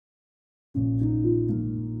All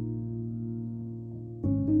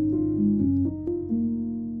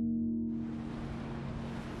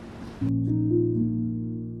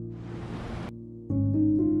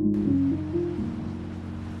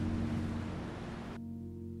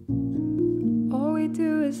we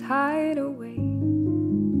do is hide away.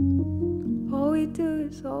 All we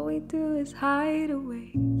do is hide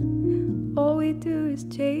away. All we do is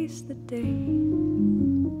chase the day.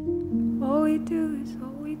 All we do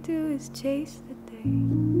is chase the day.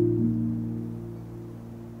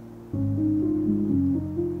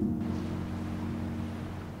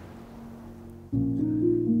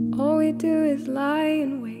 All we do is lie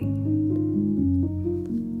in wait.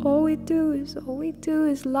 All we do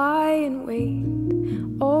is lie in wait.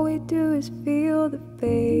 All we do is feel the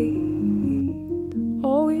fate.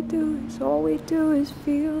 All we do is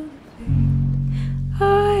feel the fate.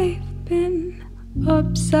 I've been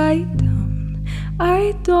upside down.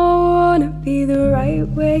 I don't wanna be the right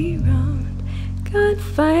way round. Can't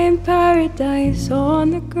find paradise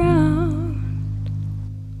on the ground.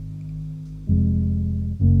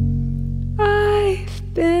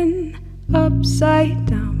 I've been upside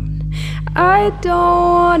down. I don't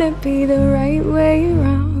wanna be the right way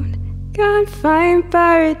round. Can't find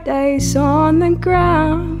paradise on the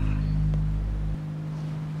ground.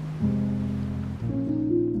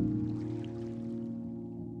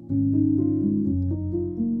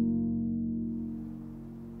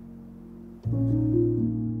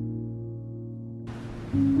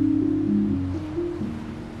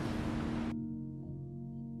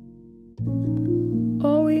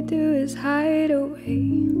 All we do is hide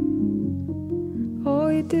away. All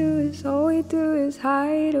we do is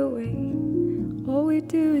hide away. All we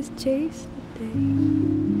do is chase the day.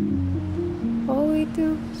 All we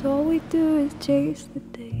do is chase the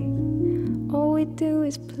day. All we do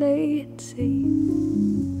is play it safe.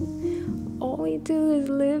 All we do is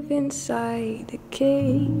live inside a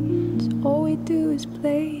cage. All we do is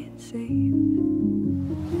play it safe.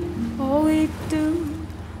 All we do.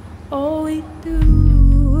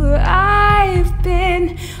 I've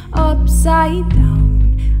been upside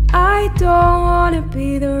down. I don't wanna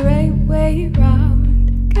be the right way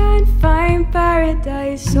round. Can't find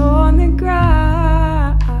paradise on the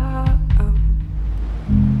ground.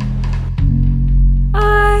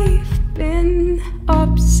 I've been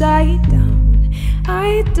upside down.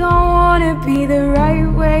 I don't wanna be the right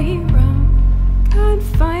way round. Can't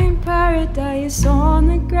find paradise on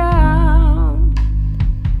the ground.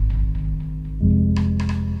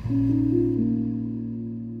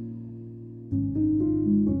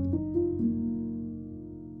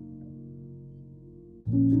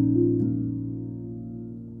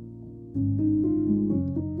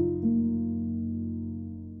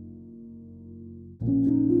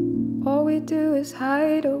 All we do is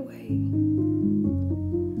hide away.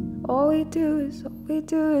 All we do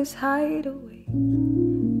is hide away.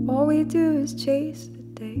 All we do is chase the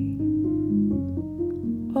day.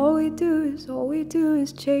 All we do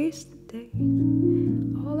is chase the day.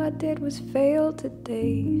 All I did was fail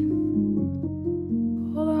today.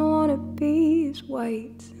 All I wanna be is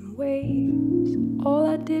whites and waves. All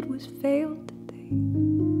I did was fail today.